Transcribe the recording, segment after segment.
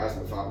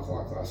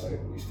alkaline class I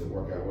used to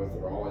work out with,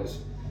 were always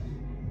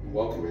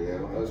welcoming.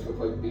 Let's go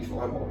play beach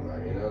volleyball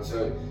tonight,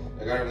 So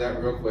I got over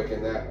that real quick,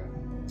 and that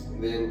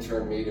then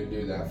turned me to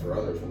do that for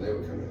others when they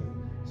would come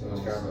in. So it was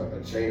kind of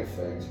a chain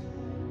effect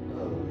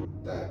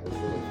that was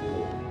really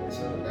cool. And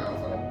so now if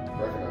I don't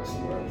recognize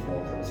someone, I just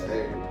walk up and say, hey,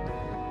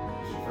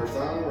 is it your first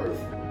time, or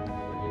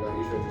you're not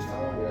usually at this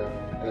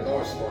time, And it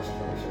always sparks a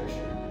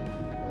conversation.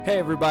 Hey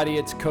everybody,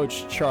 it's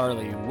Coach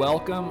Charlie.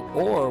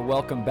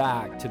 Welcome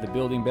back to the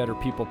Building Better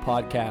People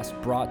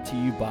podcast, brought to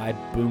you by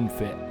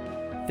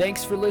BoomFit.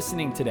 Thanks for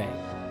listening today.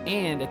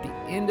 And at the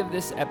end of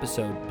this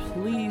episode,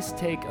 please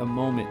take a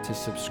moment to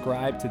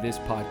subscribe to this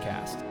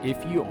podcast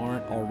if you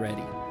aren't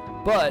already.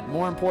 But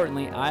more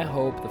importantly, I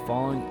hope the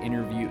following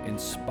interview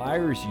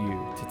inspires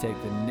you to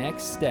take the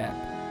next step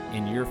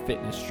in your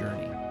fitness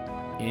journey.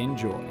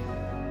 Enjoy.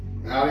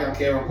 Howdy, I'm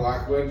Cameron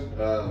Blackwood.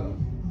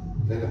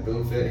 Been at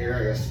BoomFit here,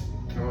 I guess,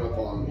 coming up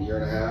on a year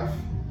and a half.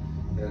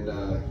 And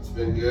it's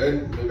been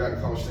good. Moved back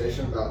to College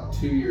Station about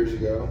 2 years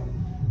ago,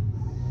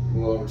 a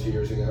little over 2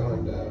 years ago.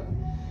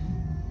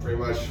 And pretty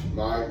much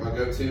my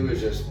go-to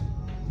is just,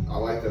 I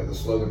like the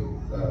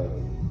slogan,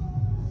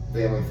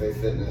 family,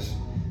 faith, fitness.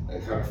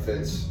 It kind of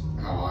fits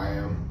how I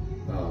am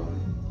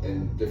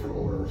in different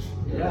orders,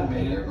 man.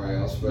 than everybody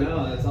else. But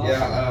no, that's awesome.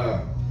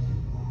 Yeah,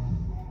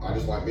 I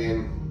just like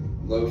being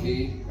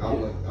low-key.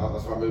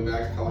 That's why I moved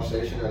back to College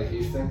Station out of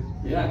Houston.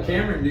 Yeah,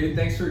 Cameron, dude,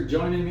 thanks for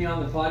joining me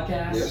on the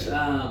podcast.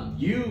 Yes,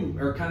 you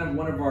are kind of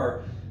one of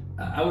our,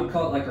 I would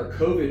call it like our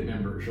COVID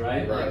members,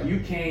 right? Right. Like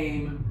you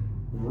came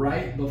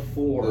right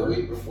before. The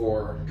week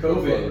before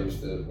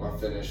COVID. I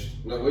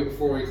finished. No, the week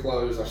before we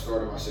closed, I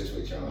started my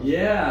 6-week challenge.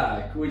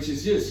 Yeah, which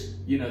is just,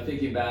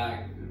 thinking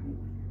back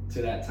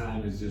to that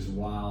time is just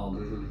wild.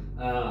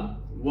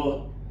 Mm-hmm.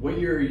 Well, what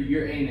year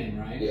you're A&M,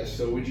 right? Yes.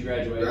 So when'd you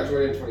graduate?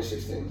 Graduated in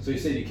 2016. So you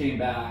said you came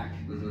back.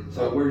 Mm-hmm.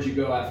 So where'd you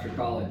go after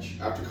college?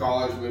 After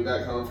college, moved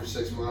back home for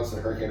 6 months,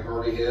 and Hurricane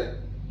Harvey hit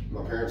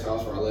my parents'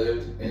 house where I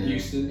lived. In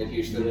Houston? In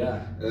Houston.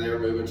 Yeah. And they were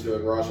moving to a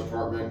garage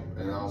apartment,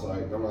 and I was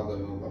like, I'm not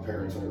living with my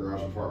parents in a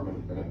garage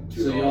apartment.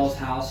 So y'all's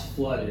house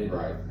flooded.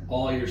 Right.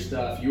 All your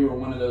stuff. You were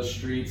one of those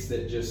streets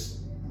that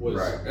just was.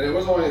 Right. And it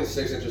was only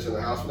 6 inches in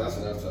the house, but that's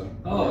enough to.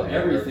 Oh,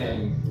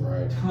 everything.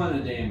 Right. Ton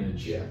of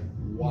damage. Yeah.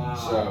 Wow.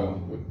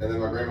 So, and then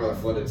my grandmother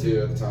flooded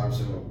too at the time,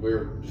 so we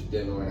were just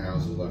demoing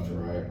houses left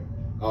and right.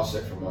 I was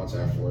sick for months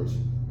afterwards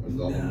with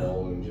all the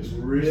mold and just.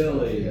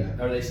 Really? Stuff,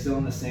 yeah. Are they still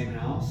in the same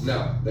house?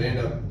 No, they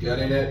ended up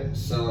gutting it,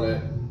 selling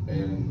it,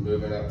 and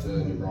moving up to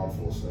New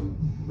Braunfels and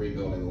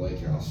rebuilding the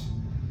lake house.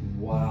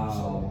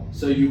 Wow.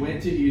 So you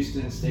went to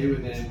Houston, stayed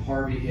with them,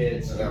 Harvey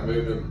hits. And I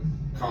moved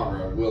to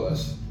Conroe,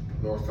 Willis,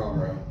 North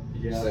Conroe.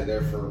 Yeah. Stayed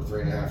there for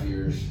 3.5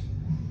 years.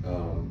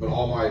 But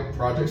all my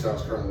projects I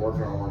was currently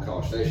working on were in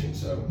College Station,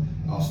 so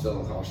I was still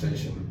in College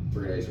Station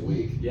 3 days a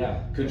week.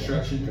 Yeah.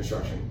 Construction?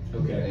 Construction.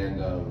 Okay. And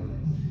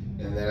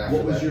then after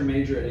what was that, your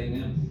major at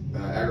A&M?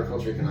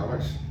 agriculture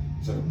economics.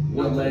 So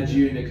What led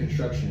you into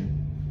construction?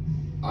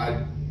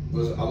 I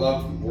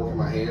loved working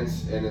my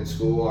hands, and in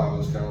school I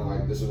was kind of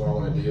like, this is what I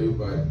want to do,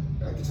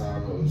 but at the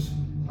time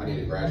I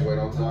needed to graduate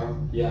on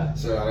time. Yeah.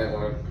 So I didn't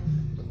want to.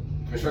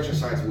 Construction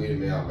science weeded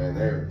me out, man.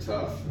 They're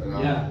tough,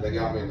 and they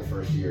got me in the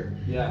first year.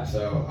 Yeah.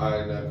 So I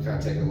ended up kind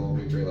of taking a little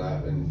victory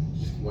lap and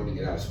just wanted to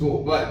get out of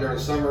school. But during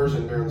the summers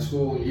and during the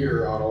school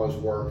year, I'd always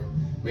work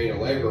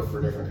manual labor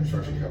for different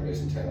construction companies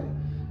in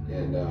town,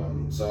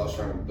 and so I was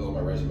trying to build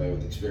my resume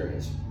with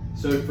experience.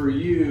 So for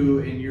you,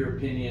 in your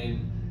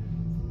opinion,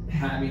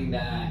 having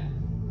that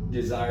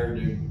desire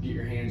to get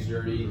your hands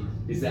dirty,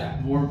 is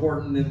that more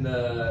important than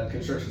the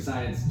construction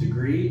science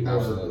degree?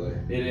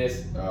 Absolutely. It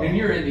is. And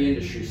you're in the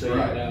industry, so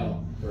Right. you know.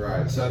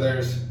 Right. So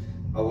there's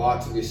a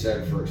lot to be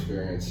said for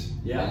experience.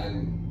 Yeah.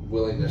 And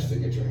willingness to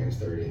get your hands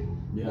dirty.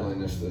 Yeah.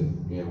 Willingness to,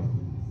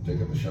 pick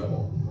up a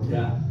shovel.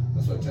 Yeah.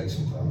 That's what it takes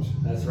sometimes.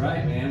 That's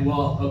right, man.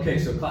 Well, okay,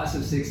 so class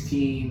of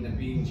 16, that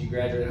means you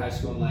graduated high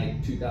school in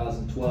like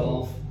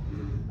 2012.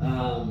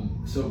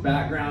 So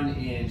background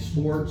in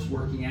sports,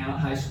 working out,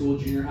 high school,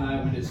 junior high,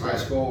 when did it start? High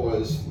school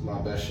was my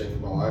best shape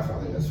of my life. I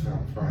think that's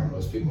probably how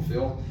most people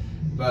feel.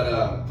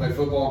 But played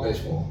football and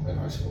baseball in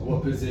high school.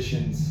 What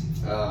positions?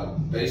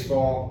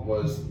 Baseball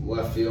was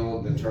left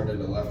field, then turned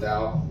into left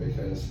out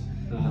because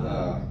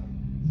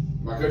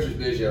my coach was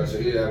Biggio, so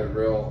he had a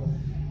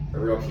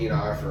real keen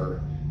eye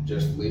for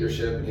just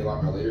leadership, and he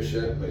liked my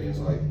leadership. But he was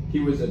like, he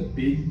was a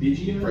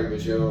Biggio? Craig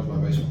Biggio was my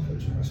baseball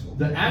coach in high school.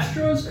 The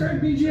Astros,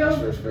 Craig Biggio?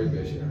 Astros, Craig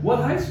Biggio. What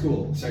high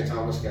school? St.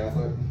 Thomas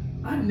Catholic.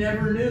 I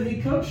never knew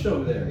he coached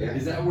over there. Yeah.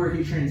 Is that where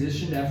he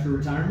transitioned after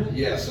retirement?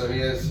 Yeah, so he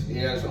has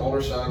an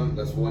older son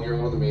that's 1 year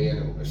older than me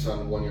and a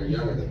son 1 year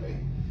younger than me.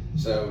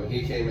 So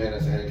he came in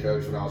as a head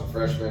coach when I was a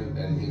freshman,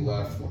 and he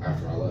left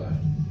after I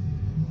left.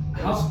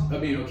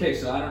 Okay,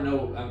 so I don't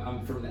know,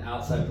 I'm from the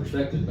outside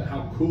perspective, but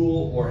how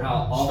cool or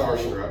how awful?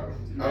 Starstruck.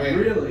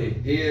 Really?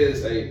 He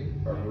is a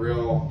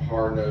real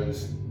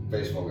hard-nosed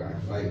baseball guy.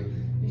 Like,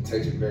 he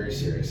takes it very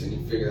serious, and you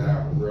figure that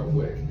out real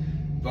quick.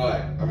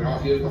 But,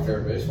 he was my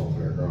favorite baseball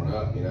player growing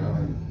up,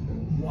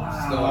 and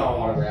Wow. Still have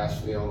autographs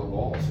for me on the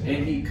walls.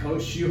 And he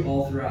coached you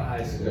all throughout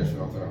high school. He coached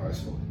me all throughout high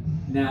school.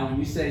 Now, when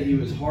you say he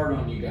was hard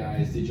on you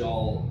guys, did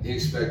y'all? He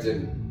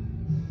expected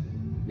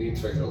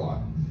a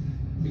lot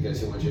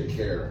because he wants you to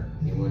care.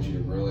 He wants you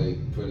to really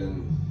put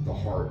in the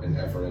heart and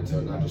effort into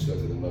it, not just go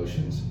through the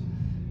motions.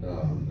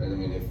 And I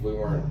mean, if we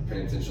weren't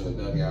paying attention to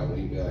the dugout,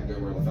 he'd be like, "Go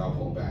run the foul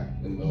pole back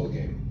in the middle of the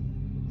game."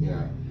 You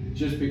know,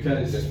 just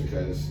because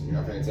you're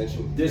not paying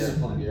attention.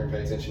 Discipline. You're gonna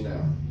pay attention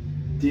now.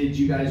 Did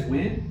you guys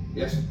win?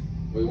 Yes,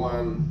 we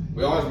won.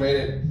 We always made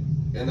it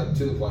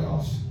to the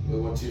playoffs. We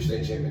won 2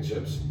 state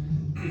championships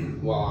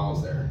while I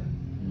was there.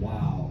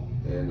 Wow.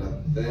 And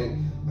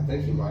I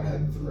think he might have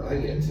had 3. I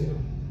think he had 2.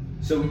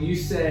 So when you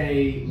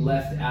say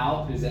left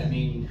out, does that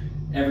mean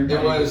everybody?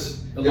 It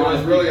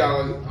was really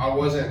I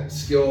wasn't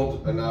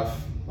skilled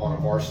enough on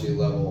a varsity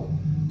level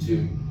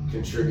to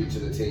contribute to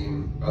the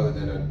team other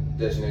than a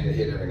designated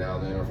hit every now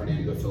and then, or if I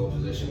needed to go fill a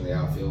position in the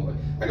outfield.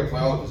 But I could play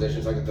all the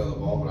positions. I could throw the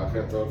ball, but I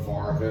couldn't throw it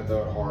far. I couldn't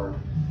throw it hard.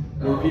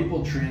 Were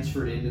people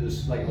transferred into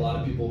this? Like a lot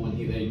of people when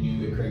they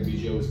knew that Craig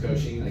Biggio was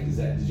coaching. Like,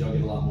 did y'all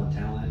get a lot more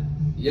talent?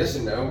 Yes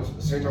and no.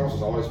 St. Thomas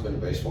has always been a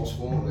baseball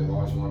school, and they've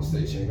always won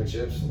state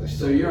championships. And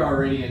So you're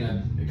already in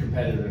a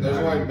competitive There's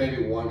only environment.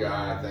 maybe one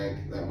guy I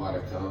think that might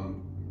have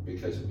come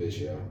because of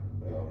Biggio.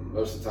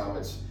 Most of the time,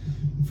 it's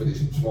for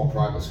these small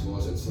private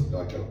schools. It's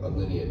like a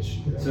lineage.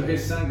 You know? So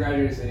his son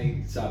graduates and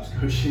he stops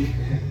coaching.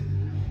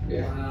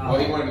 Yeah. Wow.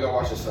 Well, he wanted to go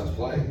watch his sons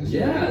play.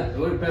 Yeah, it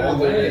would have been all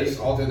way.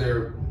 all through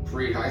their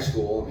pre-high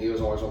school, he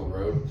was always on the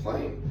road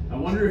playing. I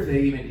wonder if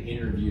they even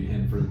interviewed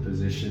him for the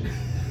position.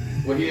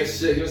 Well, he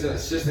was an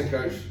assistant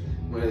coach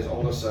when his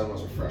oldest son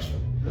was a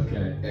freshman.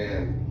 Okay.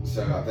 And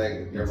so I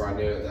think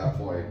everybody knew at that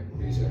point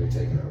he's going to be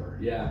taking over.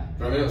 Yeah.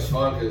 But I mean, it was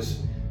fun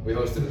because we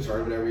hosted a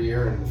tournament every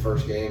year, and the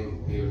first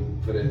game he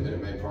would put it in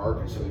Minute Maid Park,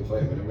 and so we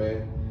played Minute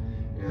Maid.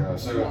 You know,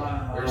 so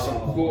there were some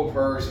cool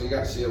perks, and you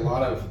got to see a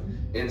lot of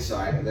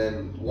insight. And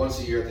then once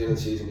a year at the end of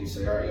the season, you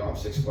say, "All right, y'all have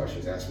 6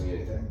 questions. Ask me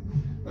anything."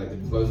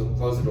 Like close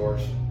the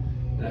doors.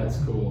 That's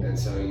cool. And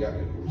so you got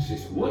to see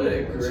some. What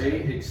a cool great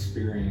insight.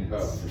 experience.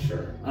 Oh, for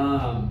sure.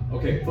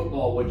 Okay,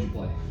 football, what'd you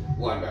play?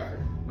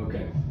 Linebacker.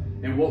 Okay.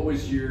 And what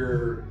was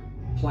your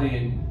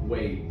playing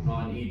weight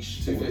on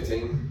each?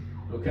 215.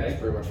 Okay. That's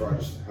pretty much where I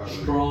just hovered.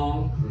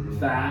 Strong, Mhm.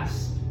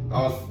 fast.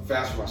 I was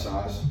fast for my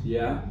size.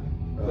 Yeah.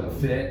 But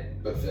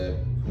fit. But fit.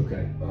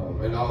 Okay.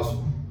 And I was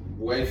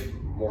way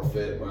more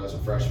fit when I was a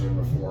freshman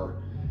before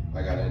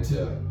I got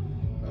into,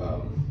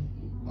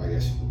 I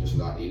guess, just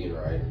not eating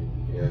right.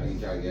 You know, you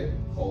kind of get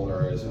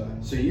older as a.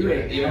 So you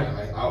ate. I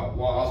was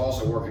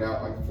also working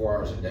out like 4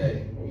 hours a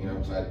day. You know,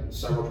 because I had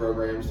summer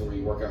programs where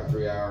you work out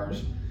 3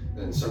 hours,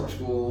 then summer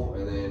school,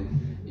 and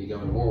then you go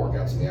into more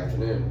workouts in the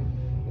afternoon.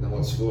 And then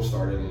once school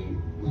started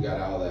and we got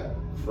out of that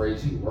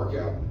crazy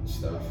workout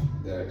stuff,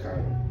 then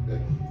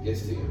that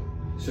gets to you.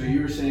 So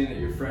you were saying that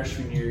your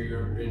freshman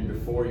year,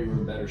 before you were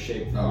in better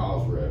shape. Oh, I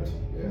was ripped.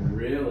 Yeah.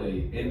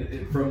 Really?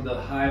 And from the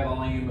high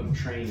volume of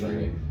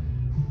training.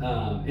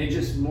 It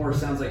just more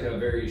sounds like a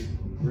very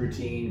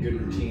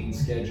good routine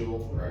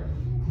schedule. Right.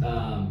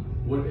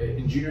 What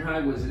in junior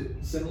high, was it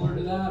similar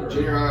to that? Or?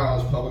 Junior high, I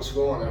was public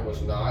school, and it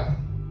was not.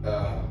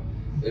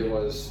 It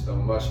was a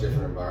much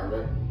different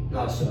environment.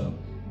 How so?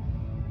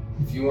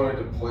 If you wanted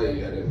to play,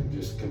 you had to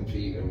just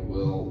compete and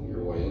will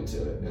your way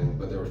into it.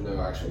 But there was no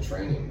actual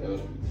training. It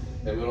was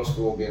in middle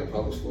school, being a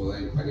public school.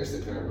 I guess they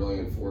couldn't really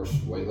enforce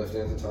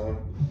weightlifting at the time,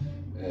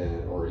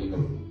 or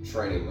even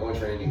training. The only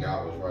training you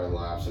got was running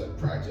laps at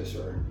practice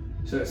or.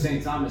 So at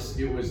St. Thomas,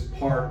 it was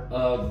part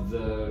of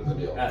the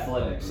deal.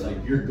 Athletics. Mm-hmm.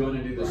 Like you're going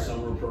to do the Right.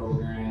 summer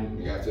program.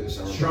 You got to do the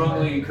summer Strongly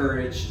program.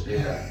 encouraged.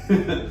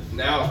 Yeah.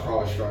 Now it's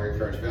probably strongly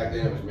encouraged. Back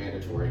then it was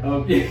mandatory.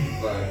 Okay.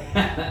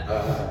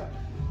 But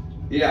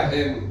yeah,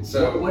 and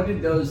so what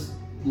did those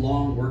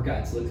long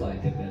workouts look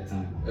like at that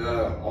time?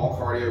 all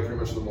cardio pretty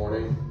much in the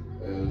morning.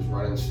 It was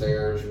running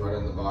stairs,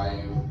 running the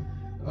bayou,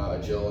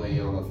 agility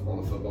on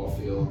the football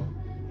field,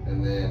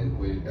 and then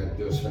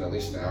I'd spend at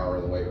least an hour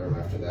in the weight room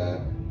after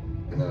that.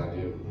 And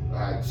then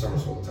I had summer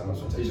school at the time,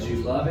 so I Did you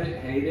love it,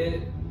 hate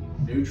it,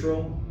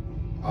 neutral?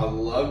 I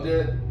loved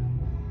it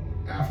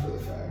after the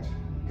fact.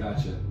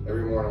 Gotcha.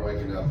 Every morning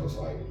waking up was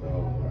like,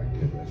 oh my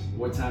goodness.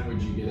 What time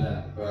would you get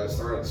up? It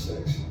started at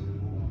 6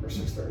 or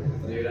 6:30, I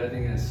think. Dude, I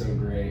think that's so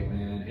great,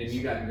 man. And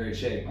you got in great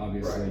shape,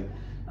 obviously.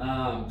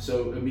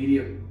 So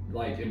immediate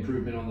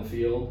improvement on the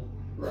field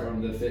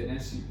from the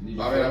fitness.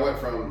 I went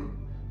from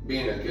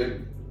being a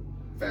good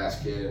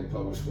fast kid in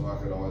public school, I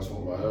could always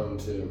hold my own,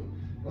 to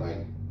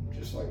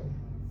just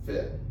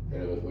fit,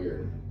 and it was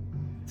weird.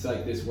 It's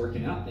like this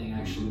working out thing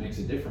actually makes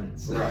a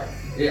difference. Right.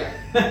 Yeah.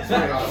 It's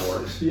funny how that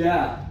works.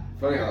 Yeah.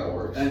 Funny how that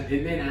works.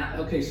 And then,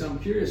 okay, so I'm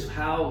curious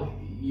how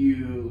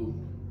you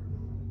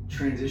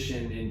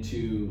transitioned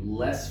into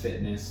less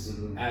fitness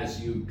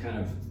as you kind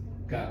of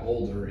got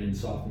older in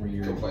sophomore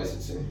year.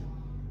 Complacency.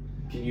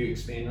 Can you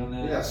expand on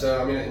that? Yeah,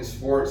 so I mean, in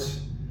sports,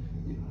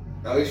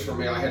 at least for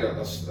me, I had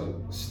a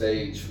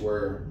stage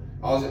where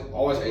I was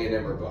always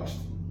A&M or bust,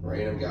 or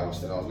A&M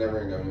Galveston. I was never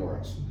going to go anywhere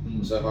else.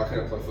 So if I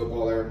couldn't play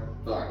football there,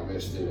 I'm not going to be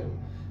a student.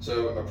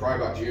 So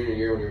probably about junior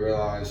year when you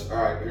realize, all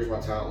right, here's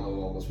my talent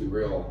level. Let's be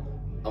real.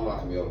 I'm not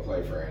gonna be able to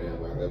play for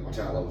A&M. My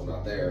talent level's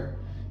not there.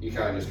 You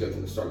kind of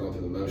just start going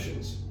through the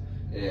motions.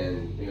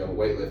 And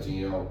weightlifting,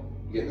 you don't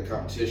get in the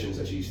competitions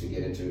that you used to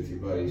get into with your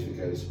buddies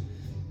because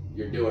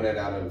you're doing it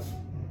out of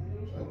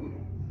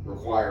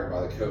required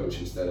by the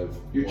coach instead of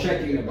you're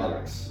checking the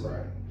box.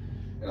 Right.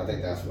 And I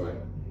think that's what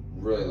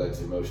really led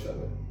to most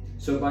of it.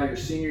 So by your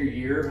senior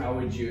year, how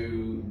would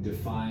you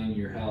define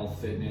your health,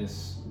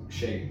 fitness,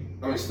 shape?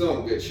 I mean,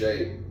 still in good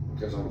shape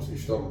because you're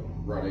still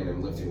running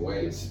and lifting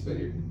weights, but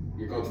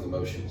you're going through the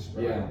motions,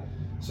 right? Yeah.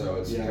 So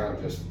it's kind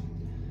of just,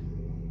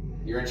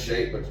 you're in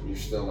shape, but you're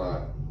still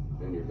not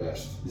in your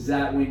best. Is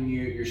that when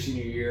your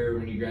senior year,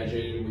 when you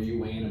graduated, were you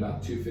weighing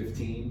about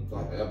 215?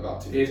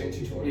 About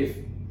 215,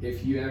 220.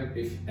 If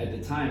at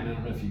the time, I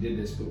don't know if you did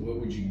this, but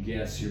what would you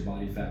guess your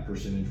body fat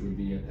percentage would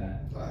be at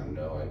that? I have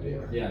no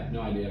idea. Yeah,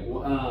 no idea.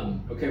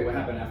 Well, okay, what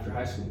happened after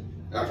high school?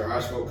 After high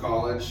school,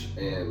 college,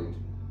 and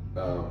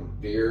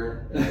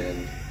beer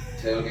and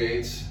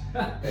tailgates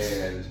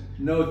and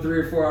no 3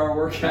 or 4 hour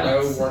workouts.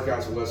 No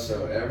workouts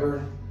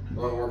whatsoever.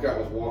 My only workout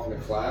was walking to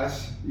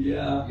class.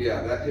 Yeah.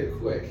 Yeah, that hit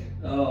quick.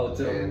 Oh,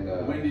 so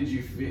when did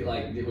you feel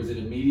like, was it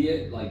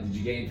immediate? Like, did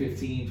you gain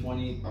 15,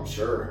 20? I'm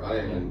sure. I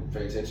didn't even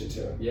pay attention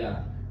to it.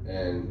 Yeah.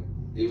 And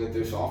even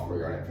through sophomore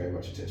year, I didn't pay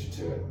much attention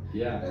to it.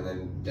 Yeah. And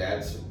then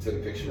Dad took a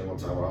picture of me one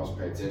time when I was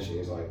paying attention. He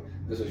was like,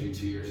 "This was you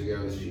 2 years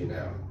ago. This is you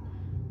now."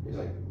 He's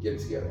like, "Get it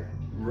together."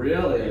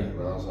 Really?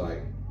 And I was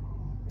like,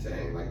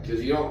 "Dang!" Like,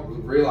 because you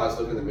don't realize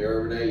looking in the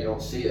mirror every day, you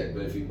don't see it.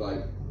 But if you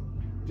like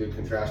do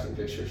contrasting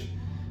pictures,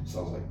 so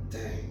I was like,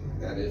 "Dang,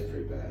 that is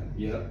pretty bad."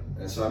 Yep.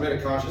 And so I made a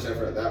conscious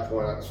effort at that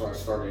point. That's why I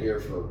started here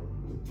for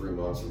 3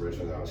 months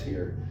originally that I was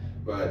here.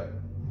 But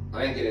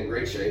I didn't get in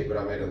great shape, but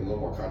I made a little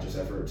more conscious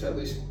effort to at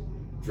least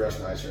dress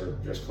nicer,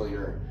 dress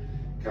cleaner,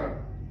 kind of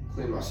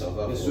clean myself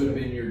up. This would have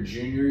been your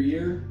junior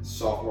year?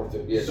 Sophomore,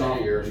 junior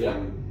year is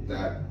when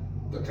the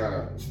kind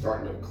of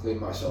starting to clean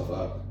myself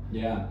up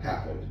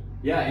happened.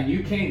 Yeah, and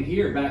you came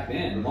here back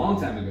then, a long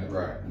time ago.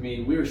 Right. I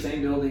mean, we were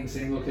same building,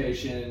 same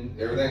location.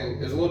 Everything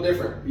is a little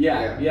different.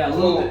 Yeah, a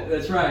little bit.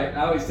 That's right.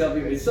 I always tell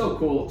people, it's so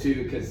cool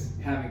too, because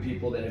having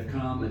people that have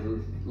come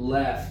and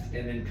left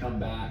and then come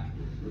back.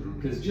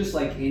 Because just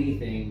like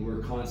anything,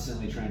 we're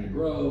constantly trying to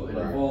grow and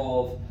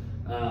evolve.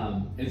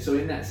 And so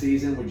in that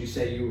season, would you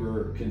say you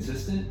were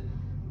consistent?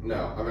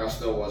 No, I mean, I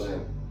still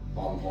wasn't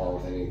on par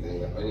with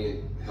any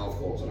health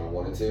goals that I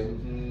wanted to.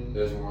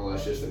 It was more or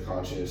less just a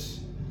conscious,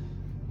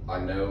 I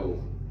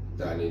know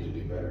that I need to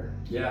do better.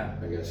 Yeah.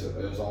 I guess it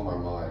was on my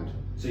mind.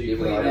 So you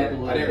cleaned up a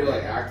little bit. I didn't really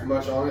act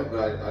much on it,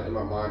 but in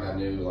my mind, I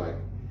knew like,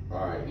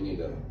 all right, you need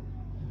to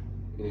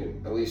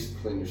at least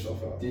clean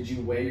yourself up. Did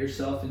you weigh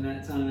yourself in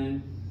that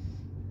time?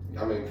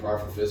 I mean, prior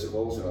for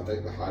physicals, and I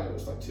think the height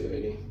was like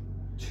 280.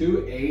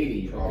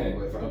 280. Probably,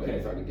 okay.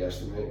 if I had to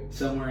guesstimate.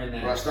 Somewhere in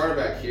that. When I started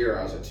back here,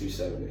 I was at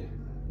 270.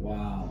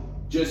 Wow.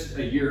 Just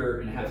a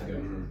year and a half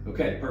ago.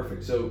 Okay,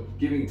 perfect. So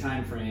giving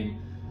time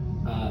frame,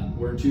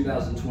 we're in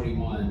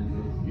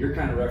 2021. You're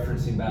kind of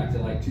referencing back to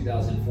like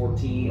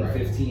 2014,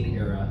 15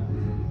 era.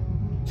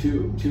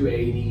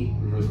 280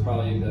 was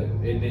probably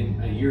and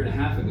then a year and a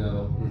half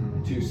ago,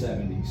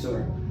 270.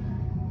 So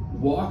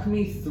walk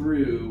me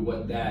through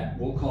what that,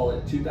 we'll call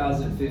it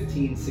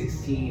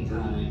 2015-16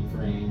 time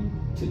frame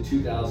to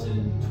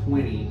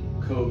 2020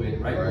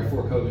 COVID, right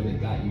before COVID that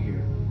got you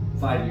here.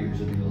 5 years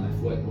of your life.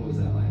 What was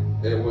that like?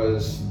 It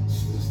was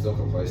still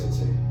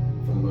complacency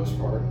for the most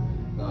part.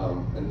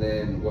 And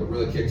then what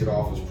really kicked it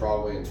off was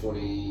probably in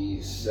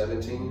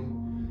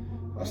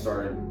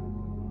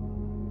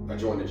 2017. I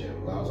joined the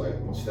gym. I was like,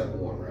 well, step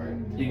one, right?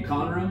 In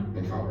Conroe?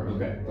 In Conroe.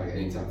 Okay. Like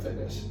Anytime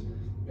Fitness.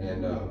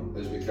 And it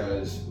was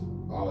because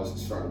I was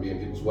starting to be in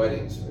people's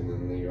weddings. And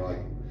then you're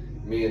like,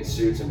 me in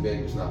suits and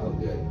big does not look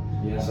good.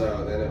 Yeah.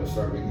 So then it was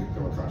starting to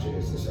become a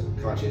conscientious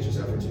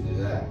effort to do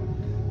that.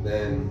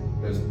 Then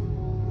it was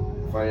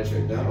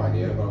financially a dumb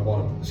idea, but I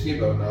bought a ski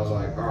boat and I was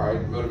like, all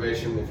right,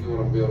 motivation, if you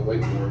want to be able to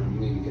wakeboard, you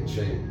need to get in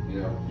shape,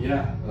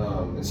 Yeah.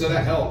 And so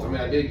that helped. I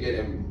mean, I did get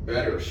in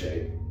better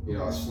shape.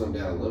 I slimmed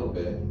down a little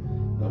bit,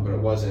 but it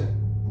wasn't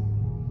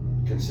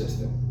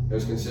consistent. It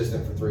was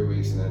consistent for 3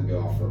 weeks and then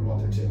go off for a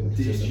month or two.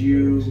 Did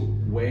you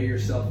weigh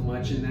yourself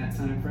much in that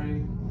time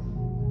frame?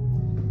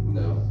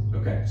 No.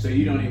 Okay, so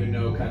you don't even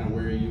know kind of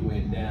where you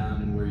went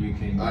down and where you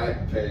came back. I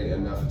didn't pay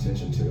enough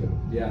attention to it.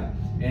 Yeah,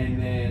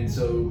 and then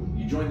so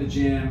you joined the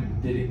gym.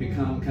 Did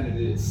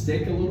it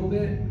stick a little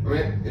bit? I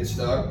mean, it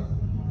stuck.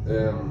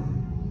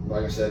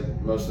 Like I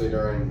said, mostly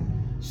during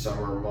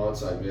summer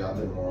months, I'd be out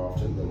there more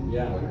often than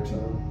winter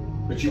time.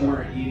 But you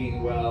weren't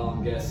eating well,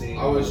 I'm guessing.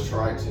 I was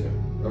trying to.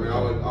 I mean,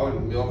 I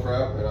would meal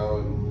prep,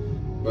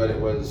 but it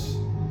was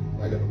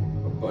like a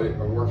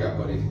workout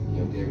buddy,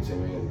 gave it to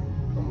me, and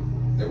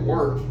it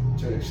worked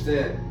to an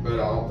extent, but I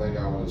don't think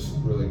I was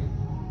really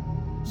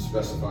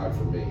specified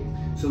for me.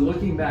 So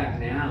looking back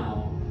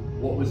now,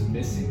 what was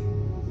missing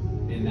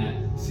in that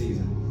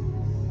season?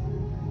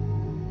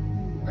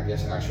 I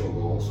guess actual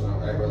goals.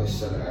 I didn't really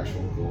set an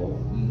actual goal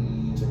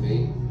to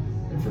me,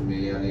 and for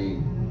me, I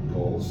need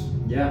goals.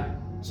 Yeah.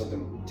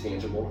 something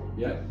tangible.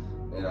 Yep.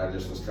 And I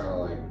just was kind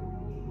of like,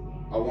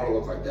 I want to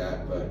look like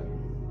that, but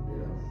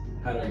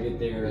how do I get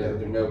there? Yeah,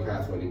 there's no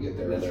pathway to get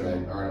there. That's other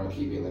than, right. all right, I'm gonna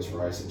keep eating this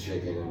rice and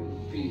chicken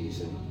and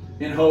peas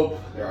and hope.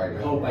 All right,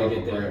 Hope I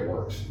get there. It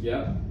works.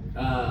 Yep.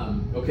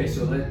 Okay,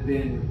 so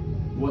then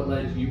what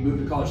led you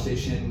moved to College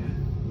Station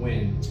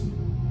when?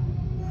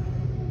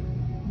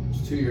 It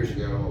was 2 years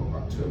ago,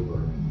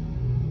 October.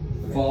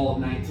 Fall of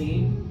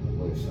 19? I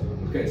believe so.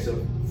 Okay,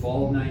 so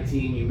fall of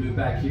 19, you moved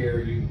back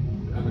here.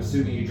 I'm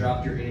assuming you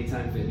dropped your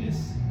Anytime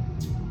Fitness.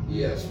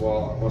 Yes,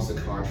 well, once the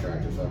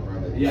contractor's up,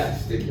 right? They Yeah,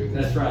 stick you with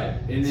this. that's right.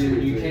 And then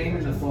when you 2 or 3 came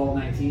in the fall of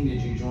 19,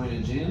 did you join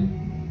a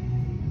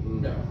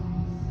gym? No.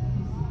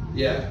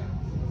 Yeah.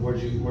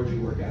 Where'd you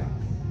work out?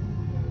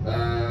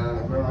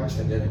 No, I guess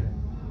I didn't.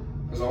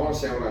 Because I want to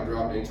say when I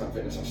dropped Anytime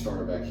Fitness, I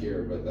started back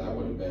here, but that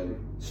would have been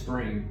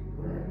Spring.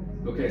 right.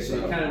 Okay, so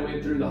you kind of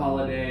went through the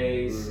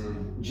holidays. Mhm.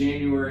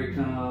 January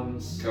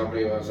comes.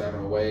 Company was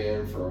having a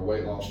weigh-in for a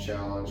weight loss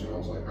challenge, and I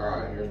was like, all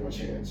right, here's my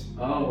chance.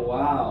 Oh,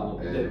 wow.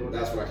 And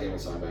that's when I came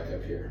inside back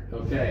up here.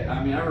 Okay,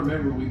 I mean, I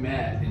remember we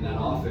met in that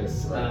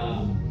office.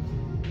 Right.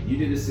 You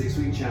did a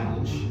 6-week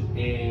challenge,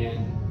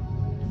 and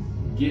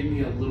give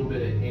me a little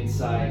bit of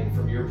insight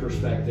from your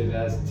perspective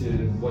as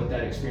to what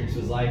that experience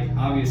was like.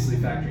 Obviously,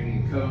 factoring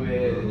in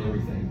COVID and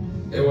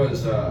everything. It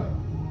was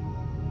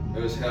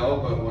hell,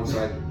 but once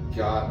I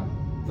got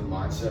the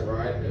mindset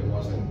right, it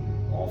wasn't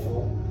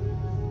awful.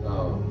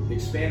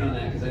 Expand on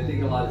that, because I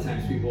think a lot of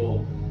times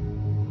people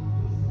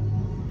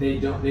they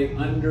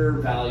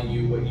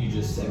undervalue what you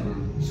just said.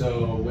 Mhm.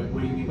 So what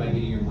do you mean by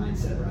getting your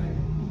mindset right?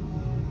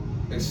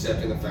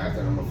 Accepting the fact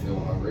that I'm gonna feel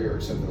hungry, or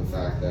accepting the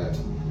fact that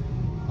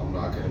I'm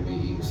not gonna be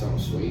eating something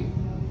sweet.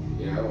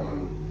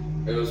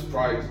 And it was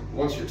probably,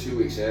 once you're 2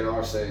 weeks in, I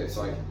always say it's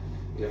like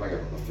you have like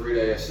a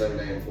 3-day, a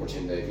 7-day, and a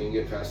 14-day. If you can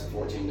get past the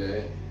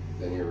 14-day,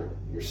 then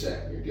you're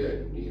set, you're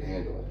good, you can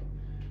handle it.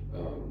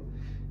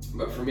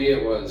 But for me,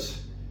 it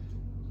was,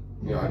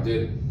 I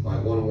did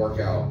like one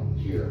workout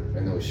here,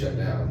 and then we shut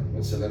down.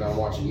 And so then I'm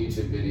watching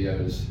YouTube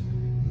videos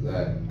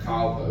that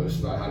Kyle posts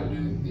about how to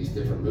do these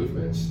different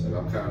movements, and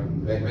I'm kind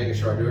of making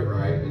sure I do it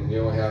right. And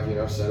you only have,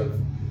 a set of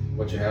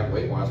what you have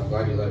weight-wise. I'm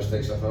glad you let us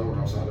take stuff home,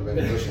 or else I'd have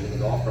been pushing the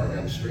golf cart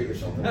down the street or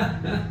something.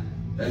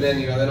 And then,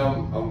 then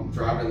I'm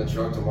driving in the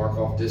truck to mark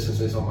off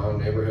distances on my own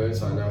neighborhood,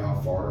 so I know how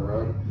far to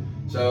run.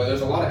 So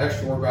there's a lot of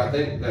extra work, but I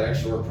think that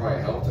extra work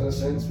probably helped in a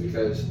sense,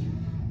 because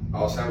I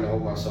was having to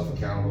hold myself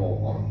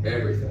accountable on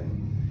everything.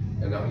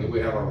 And we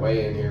have our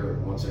weigh-in here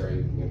once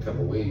every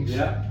couple weeks.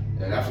 Yeah.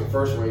 And after the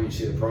first week, you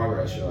see the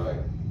progress, you're like,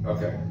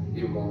 okay,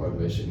 even more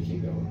motivation to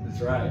keep going.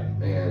 That's right.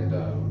 And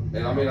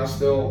I mean, I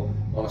still,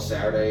 on a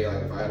Saturday,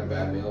 like if I had a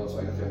bad meal, it's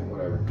like, okay,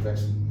 whatever,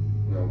 next,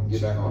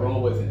 get back on it.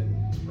 Roll with it.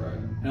 Right.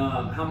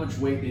 How much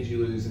weight did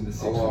you lose in the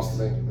 6 weeks? I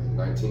lost, I think,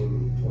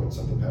 19 point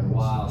something pounds.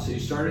 Wow. So you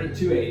started at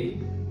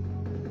 280.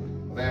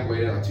 I think I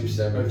weighed in like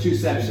 270. Or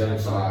 270.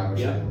 275 or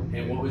Yep. something.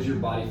 And what was your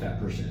body fat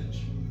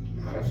percentage?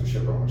 I'd have to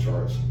show it on my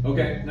charts.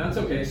 Okay, no, it's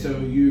okay. So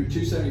you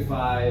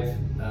 275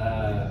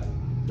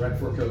 right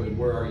before COVID.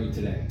 Where are you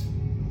today?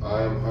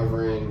 I'm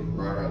hovering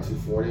right around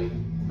 240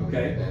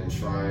 Okay. and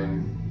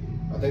trying,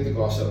 I think the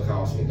goal set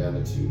cost me down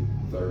to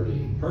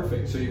 230.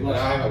 Perfect. So you've And I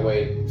lost. haven't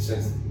weighed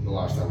since the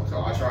last time I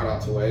called. I try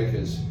not to weigh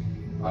because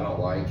I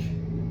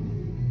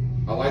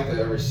like the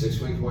every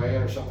 6-week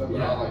weigh-in or something,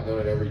 but I don't like doing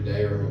it every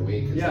day or every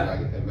week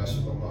because it messes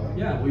with my mind.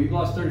 Yeah, well, you've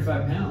lost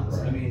 35 pounds.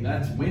 Right. I mean,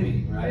 that's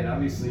winning, right?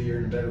 Obviously, you're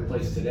in a better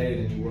place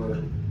today than you were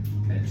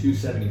at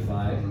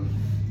 275.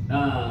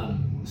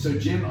 Mm-hmm. So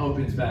gym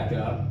opens back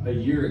up a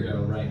year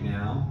ago right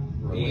now.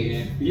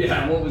 Relief. And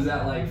yeah, what was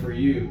that like for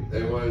you?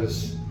 It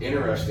was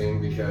interesting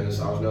because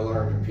I was no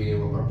longer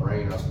competing with my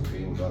brain, I was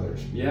competing with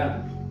others.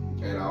 Yeah.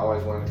 And I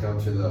always wanted to come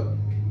to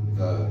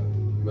the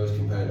most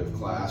competitive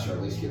class, or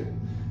at least get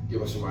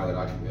with somebody that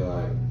I can be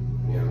like,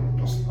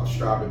 I'll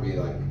strive to be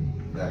like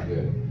that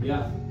good.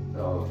 Yeah.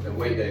 And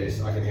weight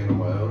days, I can handle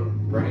my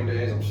own. Running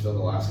days, I'm still the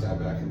last guy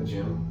back in the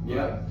gym.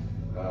 Yeah.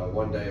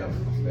 One day,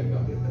 maybe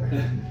I'll get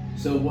there.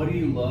 So what do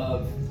you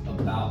love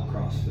about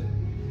CrossFit?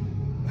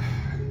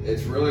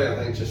 It's really, I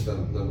think, just I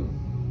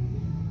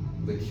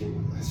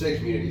say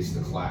community, it's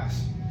the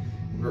class.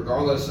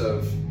 Regardless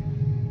of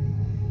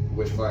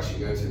which class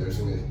you go to, there's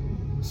going to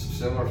be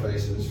similar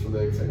faces,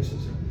 familiar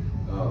faces,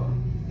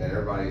 and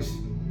everybody's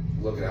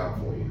looking out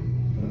for you.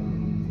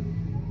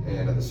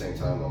 And at the same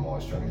time, I'm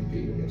always trying to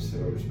compete against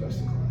whoever's best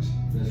in class.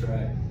 That's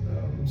right.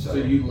 So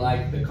you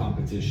like the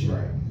competition,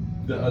 right?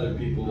 The other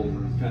people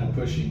kind of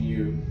pushing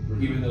you,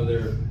 even though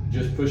they're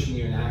just pushing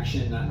you in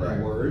action, not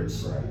in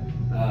words, right?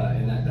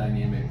 in that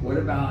dynamic. What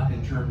about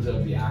in terms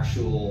of the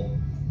actual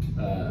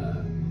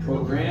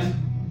program?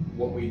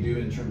 What we do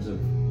in terms of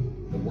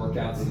the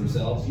workouts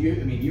themselves?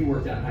 You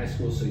worked out in high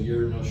school, so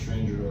you're no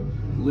stranger to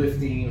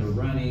lifting or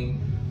running.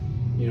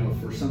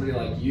 For somebody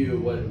like you,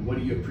 what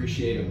do you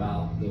appreciate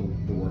about the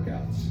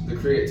workouts? The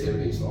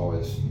creativity is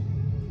always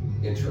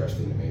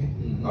interesting to me.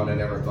 Mm-hmm. I would have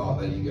never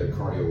thought that you get a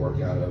cardio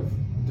workout of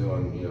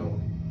doing,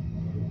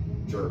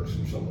 jerks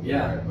or something.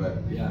 Yeah. Right?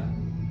 But yeah,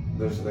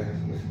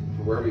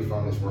 wherever you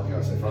find these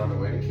workouts, they find a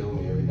way to kill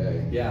me every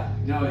day. Yeah,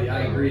 no,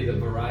 I agree. The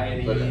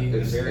variety, but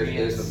the variance. It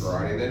is the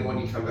variety. And then when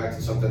you come back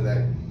to something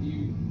that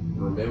you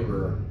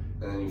remember,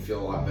 and then you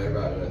feel a lot better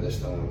about doing it this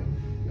time,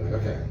 you're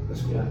like, okay,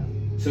 that's cool. Yeah.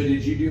 So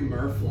did you do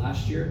Murph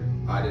last year?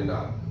 I did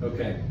not.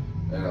 Okay.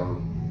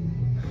 And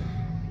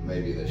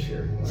maybe this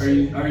year.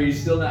 Are you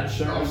still not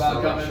sure I'm about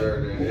still coming? not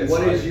sure, dude.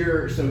 What is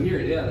your, so here,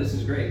 yeah, this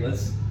is great.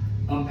 Let's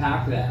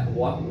unpack that.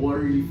 What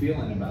are you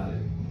feeling about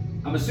it?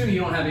 I'm assuming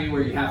you don't have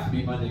anywhere you have to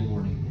be Monday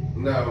morning.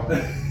 No.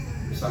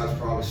 Besides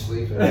probably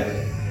sleeping.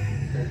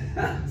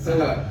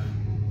 So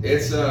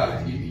it's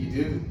you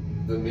do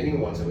the mini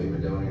ones that we were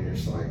doing, and you're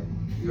just like,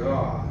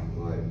 God,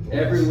 like bless.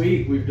 Every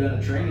week we've done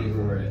a training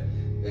for it.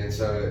 And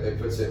so it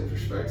puts it in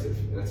perspective,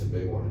 and that's a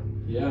big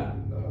one. Yeah.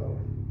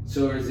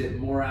 So is it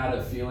more out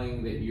of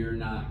feeling that you're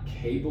not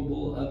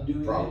capable of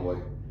doing probably.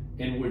 it?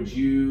 And would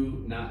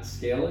you not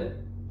scale it?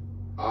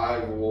 I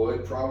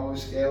would probably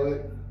scale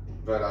it,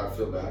 but I'd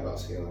feel bad about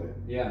scaling it.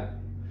 Yeah.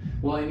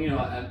 Well,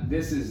 and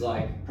this is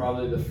like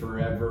probably the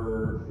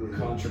forever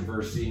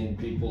controversy in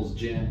people's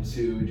gyms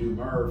who do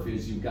Murph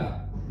is you've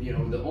got,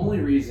 the only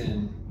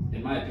reason,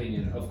 in my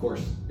opinion, of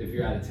course, if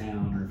you're out of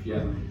town or if you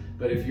have,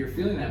 but if you're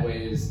feeling that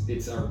way is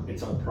it's our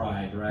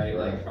pride, right?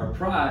 Like our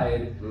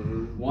pride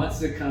wants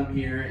to come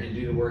here and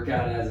do the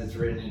workout as it's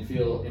written and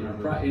feel in our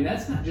pride. And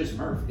that's not just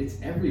Murph, it's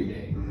every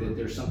day that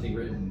there's something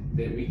written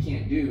that we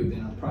can't do,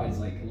 then our pride's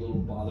like a little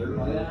bothered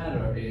by that,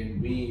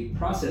 and we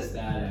process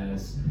that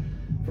as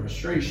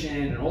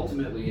frustration, and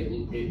ultimately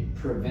it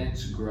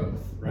prevents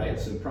growth, right?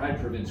 So pride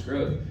prevents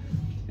growth.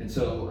 And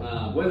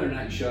so whether or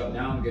not you show up,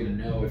 now I'm going to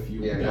know if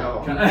you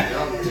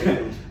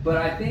But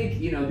I think,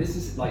 this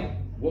is like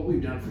what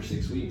we've done for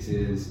 6 weeks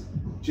is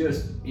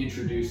just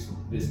introduce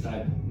this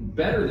type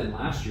better than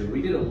last year.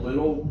 We did a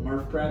little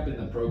Murph prep in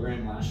the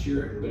program last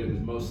year, but it was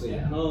mostly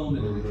at home,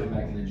 and then we come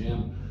back in the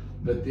gym.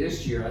 But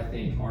this year, I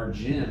think our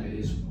gym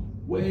is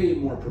way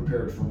more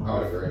prepared for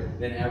Murph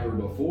than ever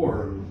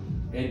before.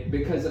 And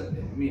because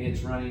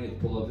it's running,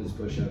 it's pull-ups, it's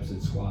push-ups,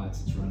 it's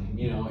squats, it's running,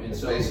 and it's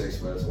so basics,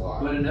 but it's a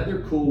lot. But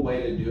another cool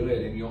way to do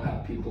it, and you'll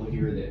have people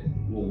here that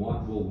will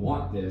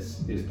want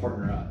this, is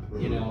partner up.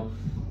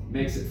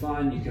 Makes it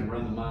fun. You can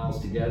run the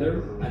miles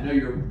together. I know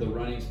the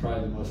running's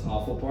probably the most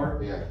awful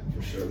part. Yeah,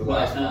 for sure. The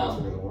last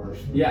miles are the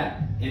worst.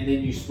 Yeah, and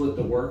then you split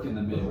the work in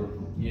the middle.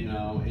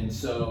 And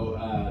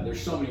so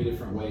there's so many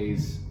different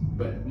ways,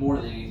 but more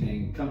than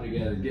anything, coming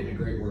together, getting a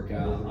great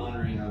workout,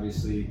 honoring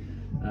obviously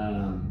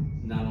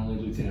not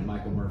only Lieutenant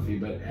Michael Murphy,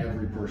 but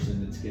every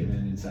person that's given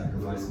and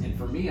sacrificed. And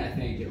for me, I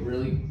think it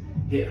really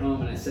hit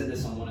home, and I said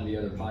this on one of the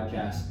other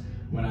podcasts,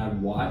 when I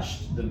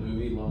watched the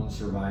movie Lone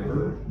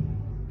Survivor,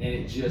 and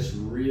it just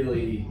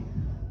really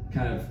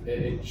kind of,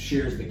 it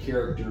shares the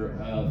character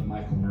of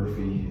Michael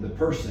Murphy, the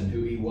person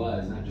who he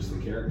was, not just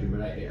the character,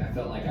 but I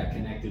felt like I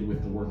connected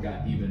with the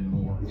workout even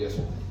more. Yes,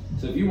 sir.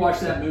 So if you watch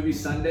that movie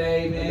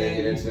Sunday,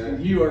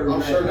 man, you are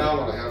I'm sure now I'm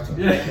going to have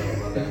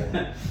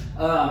to.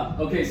 Yeah.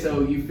 Okay,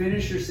 so you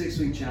finish your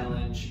 6-week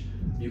challenge,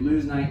 you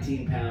lose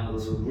 19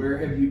 pounds. Where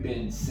have you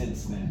been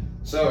since then?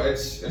 So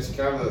it's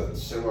kind of a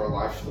similar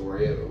life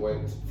story. It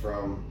went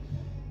from,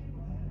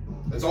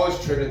 it's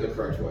always trended the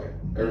correct way.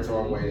 Every time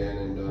I weighed in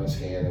and done a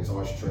scan, it's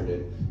always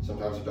trended.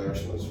 Sometimes better,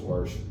 sometimes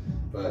worse.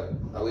 But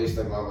at least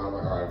in my mind, I'm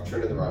like, all right, I've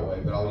trended the right way.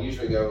 But I'll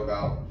usually go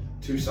about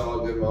 2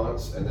 solid good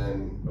months and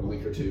then a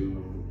week or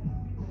 2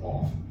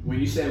 off. When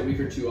you say a week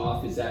or 2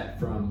 off, is that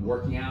from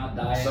working out,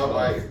 diet? Some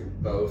like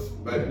both.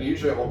 But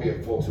usually I won't be a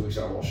full 2 weeks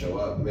I won't show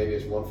up. Maybe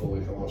it's 1 full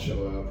week I won't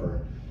show up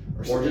or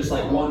just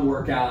like one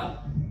workout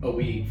a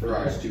week for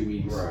those 2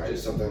 weeks. Right.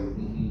 Just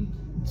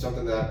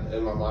something that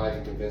in my mind I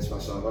can convince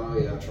myself, oh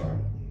yeah, I tried.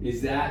 Is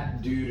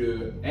that due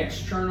to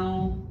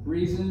external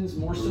reasons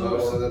more so?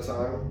 Most of the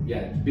time.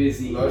 Yeah,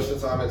 busy. Most of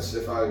the time it's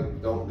if I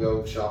don't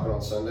go shopping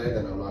on Sunday,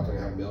 then I'm not going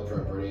to have meal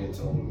prep ready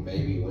until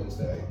maybe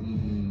Wednesday.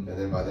 And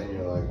then by then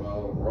you're like,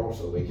 well, we're almost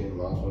to the weekend,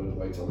 might as well just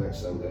wait till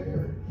next Sunday.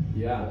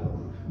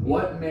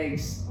 What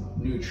makes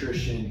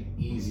nutrition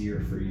easier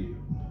for you?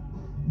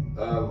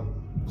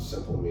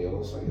 Simple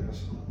meals, I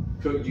guess.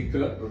 Do you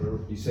cook?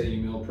 You say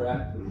you meal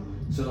prep?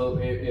 So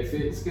if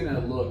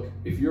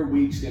your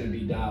week's going to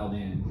be dialed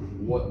in,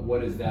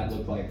 what does that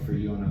look like for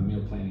you on a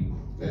meal planning?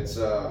 It's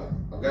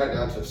I've got it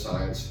down to a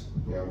science.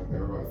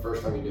 Everybody,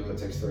 first time you do it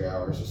takes 3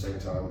 hours. The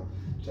second time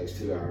it takes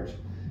 2 hours.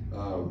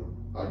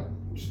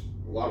 Just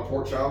a lot of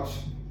pork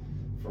chops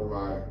for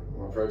my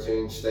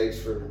protein, steaks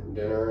for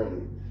dinner,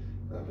 and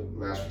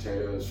mashed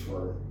potatoes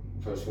for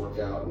post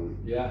workout. And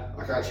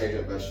I kind of change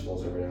up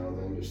vegetables every now and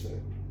then just to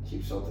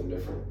keep something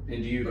different.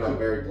 And do you? But I'm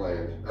very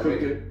bland.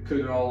 Cook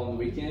it all on the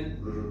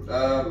weekend?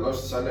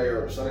 Most Sunday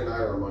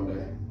night or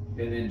Monday.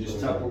 And then just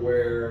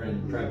Tupperware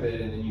and prep it,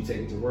 and then you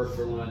take it to work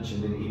for lunch,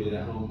 and then eat it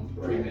at home,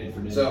 pre-made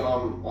for dinner. So if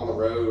I'm on the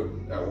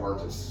road at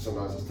work,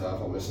 sometimes it's tough.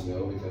 I'll miss a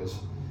meal because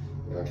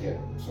I can't.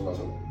 Sometimes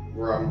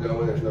where I'm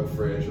going, there's no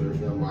fridge or there's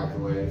no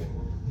microwave.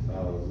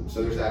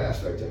 So there's that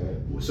aspect of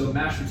it. So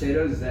mashed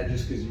potatoes, is that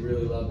just because you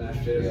really love mashed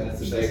potatoes? Yeah, and that's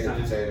the steak best and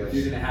time? potatoes. If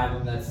you're gonna have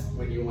them, that's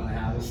when you want to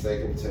have them.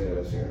 Steak and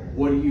potatoes, yeah.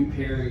 What do you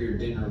pair your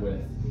dinner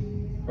with?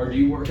 Or do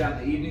you work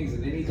out in the evenings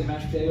and then eat the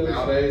mashed potatoes?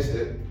 Nowadays,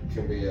 it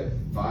can be at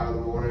 5 in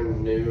the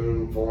morning,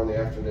 noon, 4 in the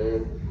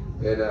afternoon.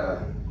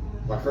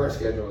 My current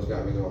schedule has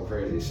got me going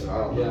crazy, so I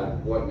don't know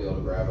what meal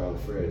to grab out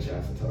of the fridge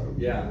half the time.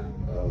 Yeah.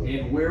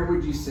 And where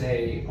would you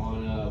say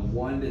on a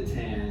 1 to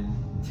 10,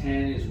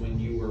 10 is when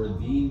you were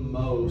the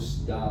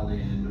most dialed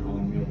in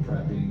on meal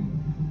prepping,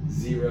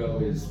 0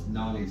 is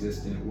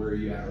non-existent. Where are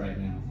you at right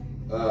now?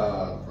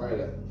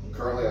 Probably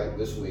currently like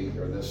this week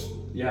or this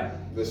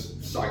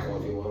cycle,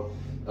 if you will.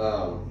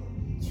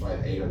 It's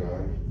probably 8 or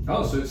 9.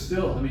 Oh, so it's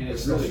still, I mean,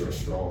 it's still really super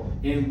strong.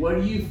 And what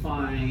do you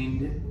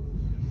find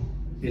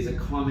is a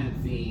common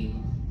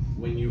theme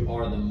when you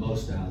are the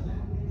most dialed in?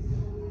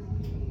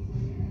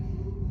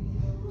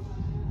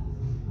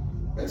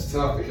 It's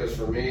tough because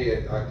for me,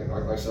 like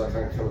I said, I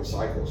kind of come in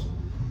cycles.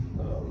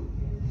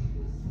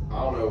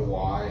 I don't know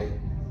why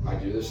I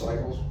do the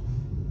cycles,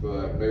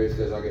 but maybe it's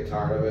because I get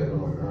tired of it and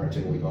I'm like, all right,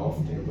 take a week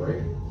off, take a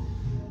break.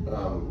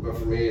 But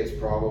for me, it's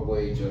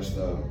probably just,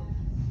 all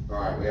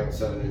right, we haven't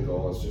set a new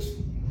goal.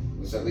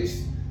 Let's at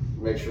least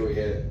make sure we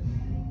hit,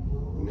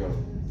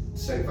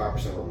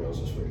 75% of our meals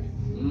this week.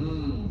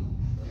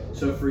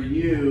 So for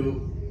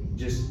you,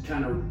 just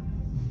kind of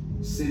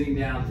sitting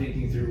down,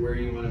 thinking through where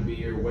you want to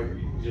be or what,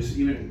 just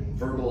even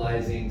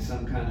verbalizing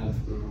some kind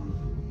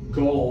of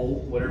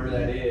goal, whatever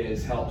that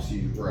is, helps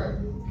you. Right.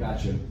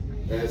 Gotcha.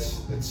 And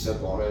it's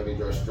simple. I mean,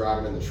 be just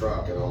driving in the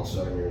truck and all of a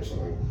sudden you're just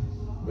like,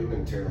 we've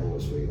been terrible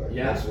this week. Like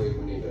next week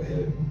we need to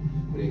hit.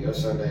 We need to go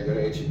Sunday, go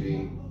to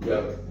HEB,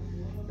 cook,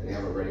 and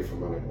have it ready for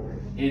Monday morning.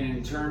 And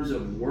in terms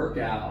of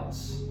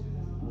workouts,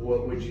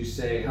 what would you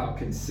say? How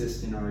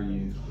consistent are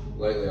you?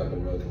 Lately, I've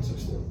been really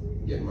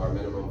consistent, getting my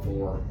minimum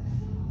 4.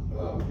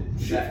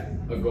 Is that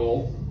a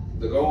goal?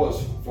 The goal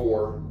is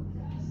 4,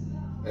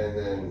 and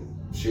then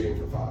shooting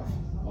for 5.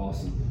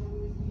 Awesome.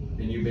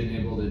 And you've been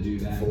able to do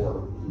that?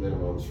 4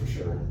 minimums for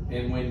sure.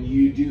 And when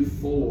you do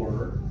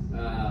 4,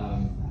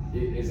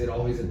 is it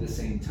always at the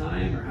same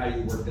time, or how do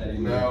you work that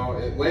in? No,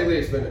 lately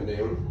it's been at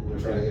noon. We're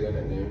trying to get in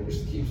at noon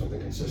just to keep something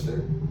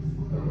consistent.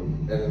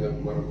 And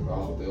then when I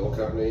was with the old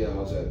company, I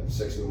was at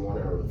 6 in the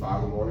morning or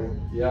 5 in the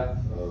morning. Yeah.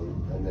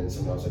 And then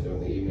sometimes I do in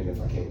the evening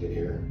if I can't get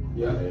here.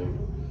 Yeah. At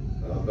noon.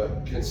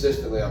 But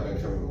consistently, I've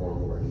been coming more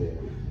and more at noon.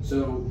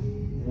 So,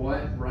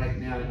 what right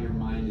now in your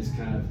mind is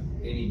kind of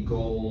any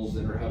goals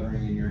that are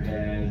hovering in your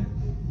head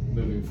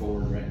moving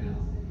forward right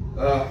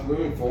now?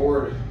 Moving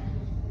forward,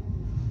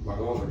 my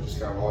goals are just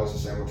kind of always the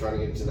same. I'm trying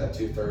to get to that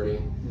 230.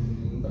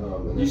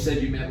 Mm-hmm. You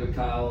said you met with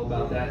Kyle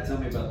about that. Tell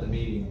me about the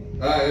meeting.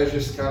 It was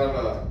just kind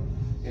of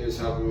he was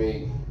helping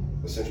me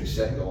essentially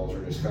set goals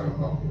or just kind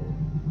of,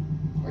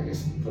 I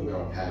guess, put me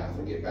on a path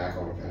or get back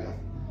on a path.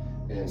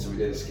 And so we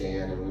did a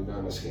scan, and we've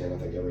done a scan, I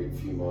think, every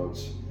few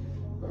months.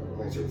 I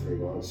think it's every 3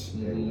 months.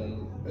 Mm-hmm.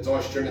 And it's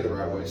always trended the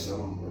right way.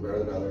 Some are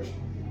better than others.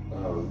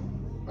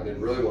 I did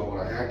really well when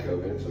I had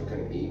COVID, so I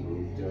couldn't eat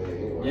and do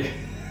anything anyway.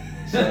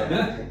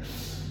 Yeah.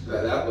 So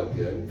that looked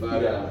good.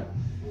 But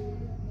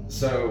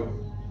so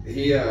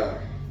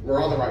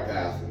we're on the right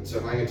path. And so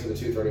if I get to the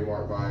 230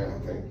 mark by, I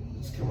think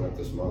it's coming up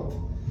this month,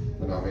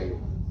 then I'll be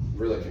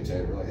really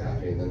content, really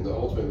happy. And then the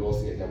ultimate goal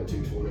is to get down to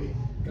 220,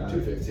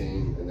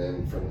 215, and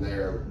then from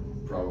there,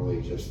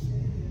 probably just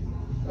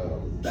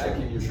back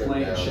in your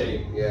playing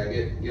shape. Yeah,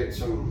 get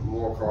some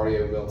more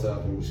cardio built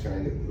up and just kind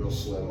of get real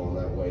slim on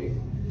that weight.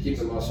 Keep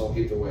the muscle,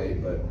 keep the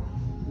weight, but.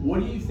 What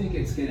do you think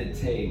it's going to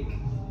take?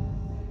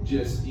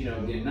 Just,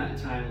 again, not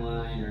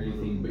timeline or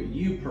anything, but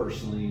you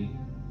personally,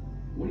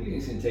 what do you think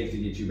it's going to take to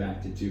get you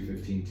back to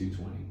 215,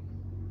 220?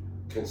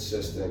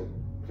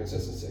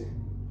 Consistency.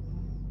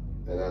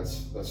 And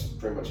that's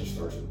pretty much just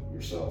starts with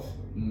yourself.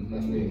 Mm-hmm.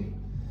 That's me.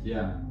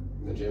 Yeah.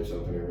 The gym's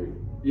open every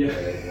day,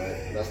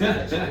 right? That's the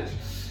next stage.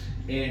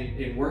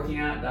 And working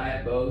out,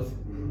 diet, both.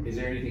 Mm-hmm. Is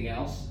there anything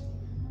else?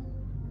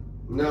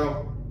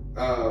 No.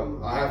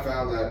 I have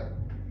found that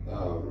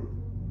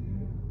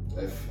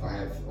if I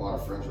have a lot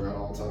of friends around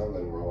all the time,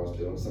 then we're always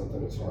doing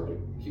something. It's hard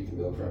to keep the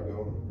meal prep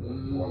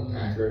going. More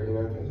accurate,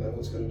 because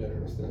let's go to dinner.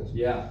 Let's do this.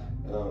 Yeah.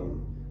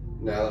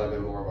 Now that I've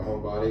been more of a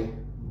homebody,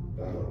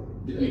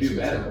 you do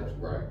better. Helped,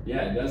 right.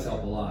 Yeah, it does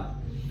help a lot.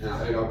 And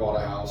I bought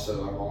a house,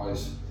 so I'm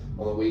always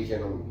on the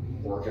weekend.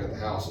 I'm working at the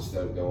house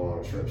instead of going on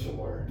a trip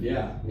somewhere.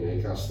 Yeah. You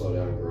kind of slow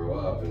down and grow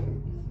up,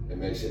 and it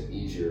makes it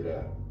easier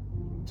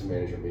to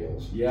manage your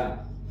meals. Yeah.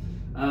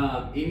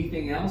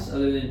 Anything else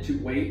other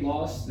than weight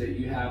loss that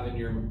you have in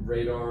your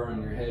radar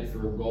on your head for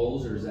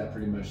goals, or is that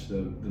pretty much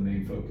the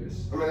main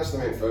focus? I mean, that's the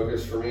main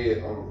focus. For me,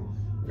 I'm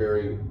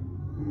very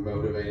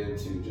motivated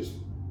to just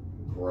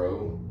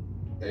grow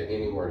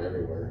anywhere and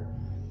everywhere.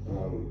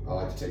 I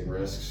like to take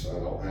risks. I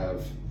don't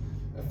have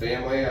a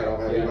family. I don't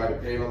have anybody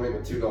depending on me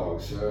but 2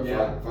 dogs. So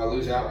if I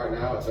lose out right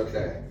now, it's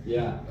okay.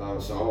 Yeah.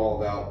 So I'm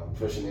all about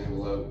pushing the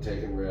envelope,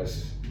 taking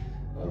risks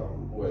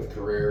with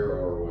career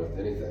or with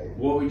anything.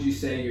 What would you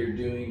say you're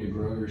doing to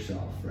grow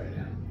yourself right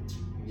now?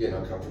 Getting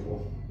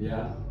uncomfortable.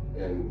 Yeah.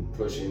 and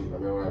pushing. I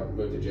remember when I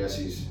moved to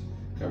Jesse's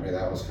company,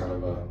 that was kind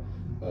of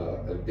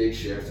a big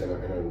shift and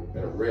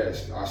a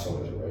risk. I saw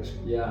it as a risk.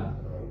 Yeah.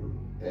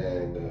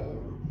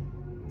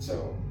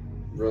 So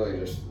really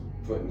just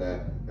putting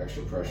that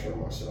extra pressure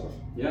on myself.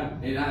 Yeah,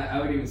 and I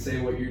would even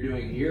say what you're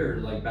doing here,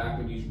 like back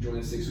when you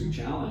joined the 6-week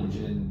challenge,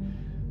 and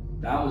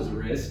that was a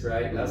risk,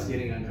 right? That's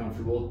getting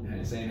uncomfortable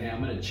and saying, hey,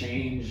 I'm going to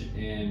change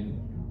and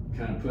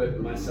kind of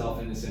put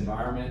myself in this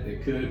environment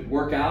that could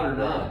work out or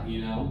not,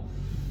 you know?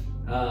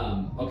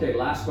 Okay,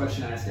 last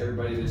question I ask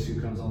everybody this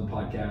who comes on the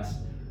podcast.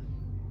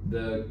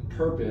 The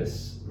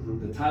purpose,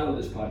 the title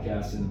of this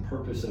podcast and the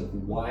purpose of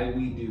why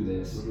we do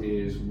this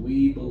is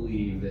we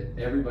believe that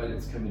everybody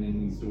that's coming in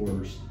these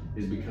doors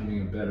is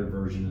becoming a better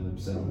version of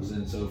themselves.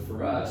 And so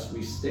for us,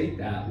 we state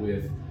that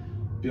with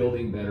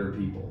building better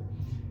people.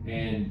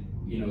 And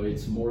you know,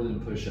 it's more than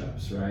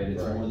push-ups, right?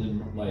 It's more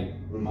than like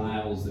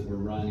miles that we're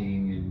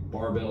running and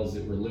barbells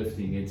that we're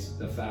lifting. It's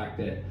the fact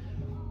that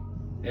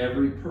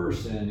every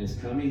person is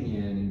coming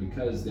in, and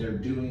because they're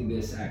doing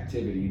this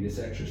activity, this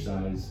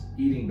exercise,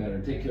 eating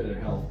better, take care of their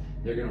health,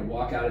 they're going to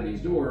walk out of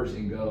these doors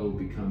and go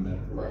become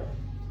better. Right.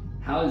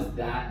 How is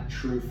that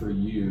true for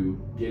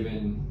you,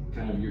 given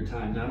kind of your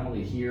time, not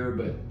only here,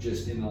 but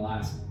just in the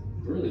last,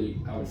 really,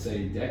 I would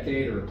say,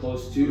 decade or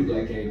close to a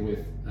decade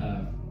with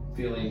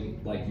feeling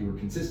like you were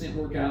consistent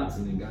workouts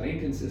and then got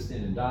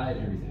inconsistent in diet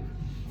and everything?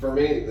 For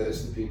me,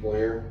 it's the people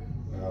here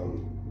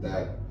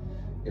that,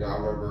 you know, I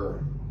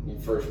remember when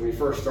you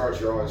first start,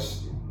 you're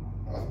always,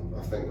 I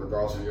think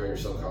regardless of you're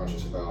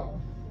subconscious about,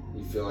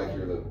 you feel like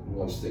you're the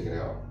one sticking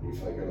out. You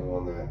feel like you're the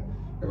one that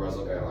everybody's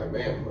looking at like,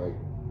 man, like,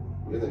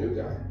 you're the new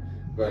guy.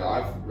 But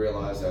I've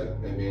realized that,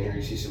 and being here,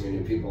 you see so many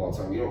new people all the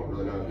time, you don't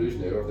really know who's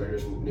new, or if they're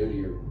just new to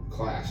your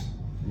class.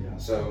 Yeah.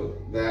 So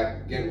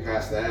that, getting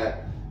past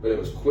that, but it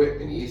was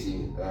quick and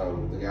easy.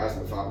 The guys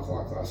in the 5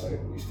 o'clock class I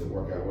used to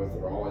work out with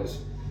were always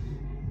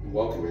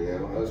welcoming, you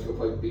know, let's go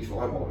play beach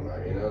volleyball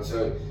tonight, you know.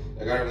 So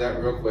I got over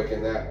that real quick,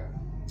 and that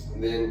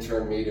then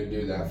turned me to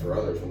do that for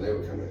others when they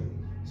would come in.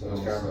 So it was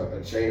kind of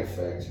a chain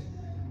effect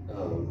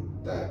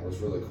that was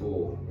really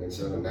cool. And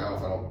so now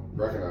if I don't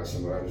recognize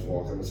somebody, I just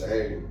walk up and say,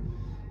 hey,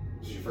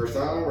 is this your first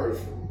time, or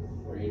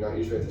are you not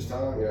usually at this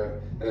time? You know,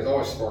 and it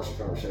always sparks a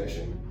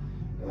conversation.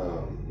 You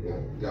know,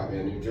 got me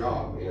a new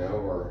job, you know,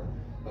 or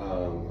I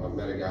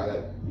met a guy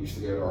that used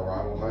to go to our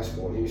rival high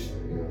school in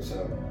Houston, you know.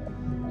 So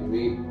you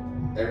meet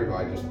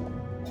everybody just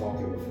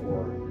talking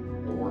before a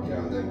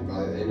workout, and then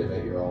by the end of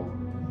it, you're all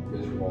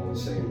miserable on the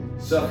same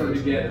Suffer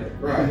stage. together.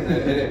 Right, and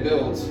it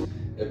builds a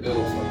bond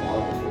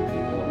between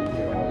people, and you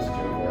can always joke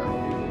around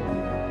with people and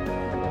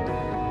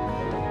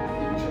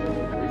give each other a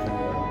little briefing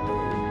about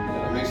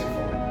it. It makes it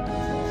fun.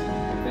 That's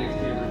awesome. Thanks,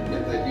 Cameron.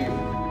 Yeah, thank you.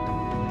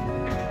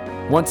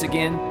 Once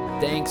again,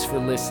 thanks for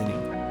listening.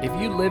 If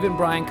you live in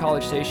Bryan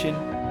College Station,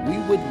 we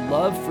would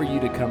love for you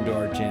to come to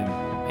our gym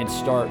and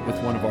start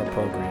with one of our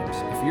programs.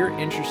 If you're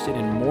interested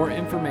in more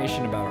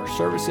information about our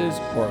services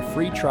or a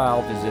free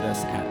trial, visit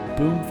us at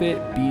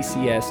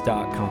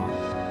boomfitbcs.com.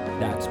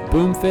 That's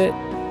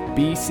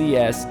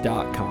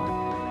boomfitbcs.com.